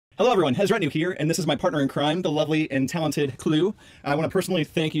Hello everyone, Hes Retnu here, and this is my partner in crime, the lovely and talented CLU. I want to personally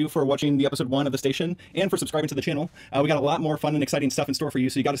thank you for watching the episode 1 of the station and for subscribing to the channel. We got a lot more fun and exciting stuff in store for you,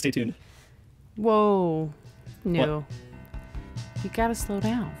 so you got to stay tuned. Whoa. No. What? You gotta slow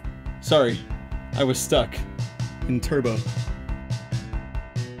down. Sorry, I was stuck in turbo.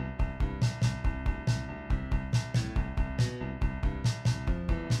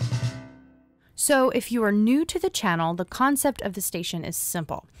 So if you are new to the channel, the concept of the station is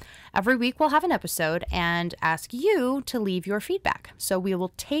simple. Every week we'll have an episode and ask you to leave your feedback. So we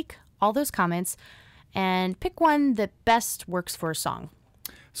will take all those comments and pick one that best works for a song.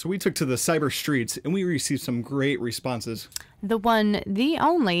 So we took to the cyber streets and we received some great responses. The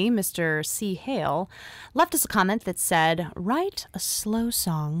only Mr. C. Hale left us a comment that said, "Write a slow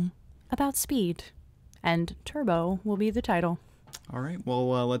song about speed," and Turbo will be the title. All right,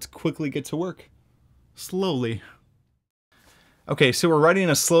 well, let's quickly get to work. Slowly. Okay, so we're writing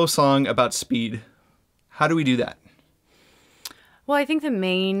a slow song about speed. How do we do that? Well, I think the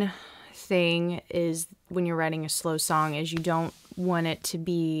main thing is when you're writing a slow song is you don't want it to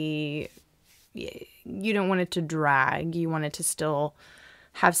be, you don't want it to drag. You want it to still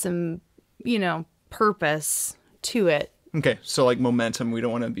have some, purpose to it. Okay, so like momentum, we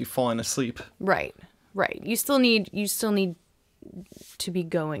don't want to be falling asleep. Right. You still need to be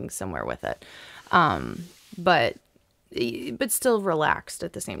going somewhere with it. But still relaxed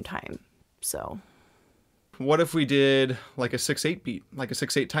at the same time. So what if we did like a 6/8 beat, like a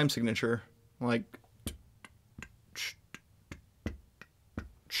 6/8 time signature, like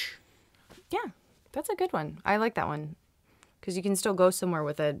yeah, that's a good one. I like that one because you can still go somewhere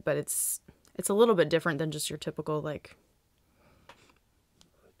with it, but it's a little bit different than just your typical like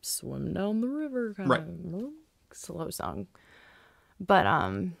swim down the river kind of slow song. But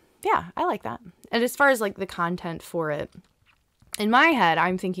yeah, I like that. And as far as like the content for it, in my head,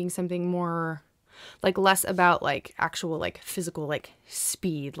 I'm thinking something more like less about like actual like physical like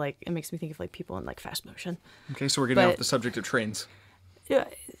speed. Like it makes me think of like people in like fast motion. Okay, so we're getting off the subject of trains. Yeah,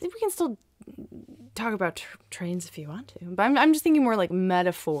 we can still talk about trains if you want to. But I'm just thinking more like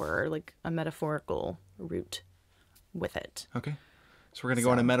metaphor, like a metaphorical route with it. Okay, so we're gonna go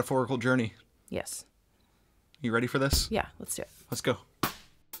on a metaphorical journey. Yes. You ready for this? Yeah, let's do it. Let's go.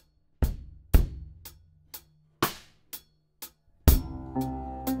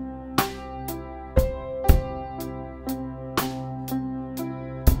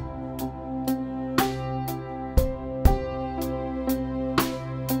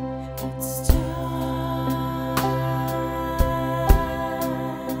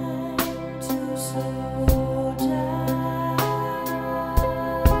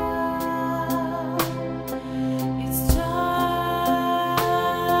 It's time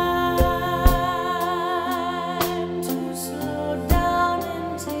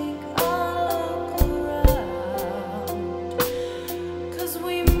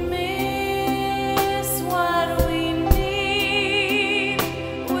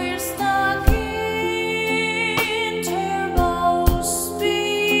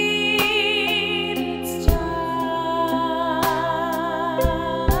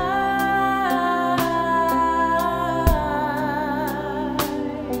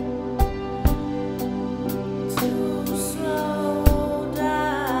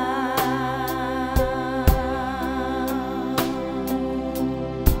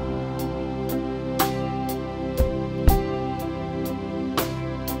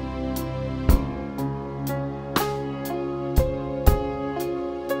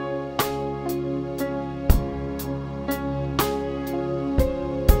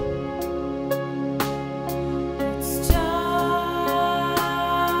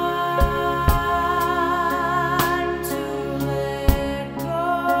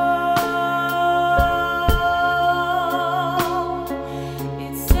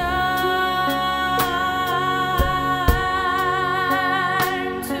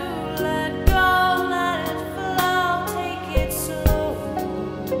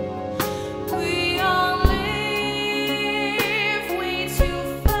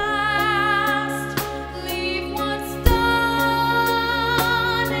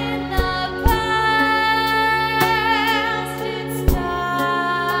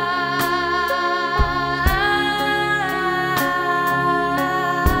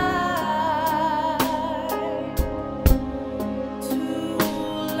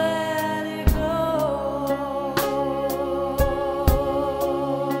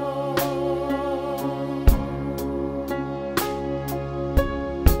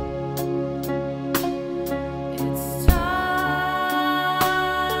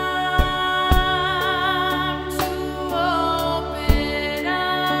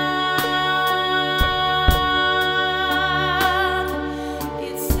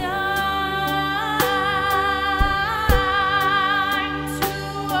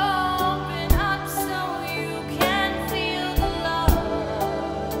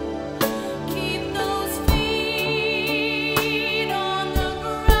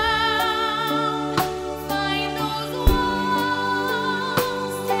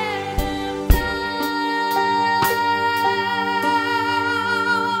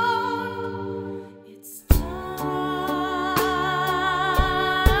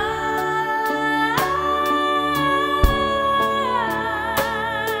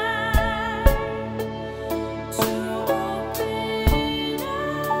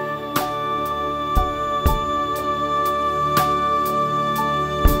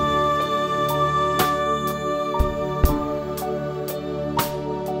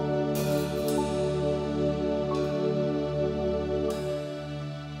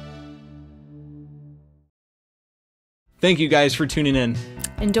Thank you guys for tuning in.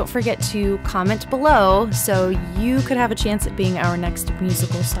 And don't forget to comment below so you could have a chance at being our next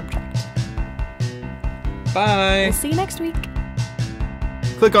musical subject. Bye. We'll see you next week.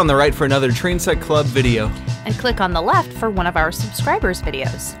 Click on the right for another Trainset Club video. And click on the left for one of our subscribers'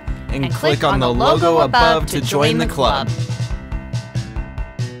 videos. And click on the logo above to join the club.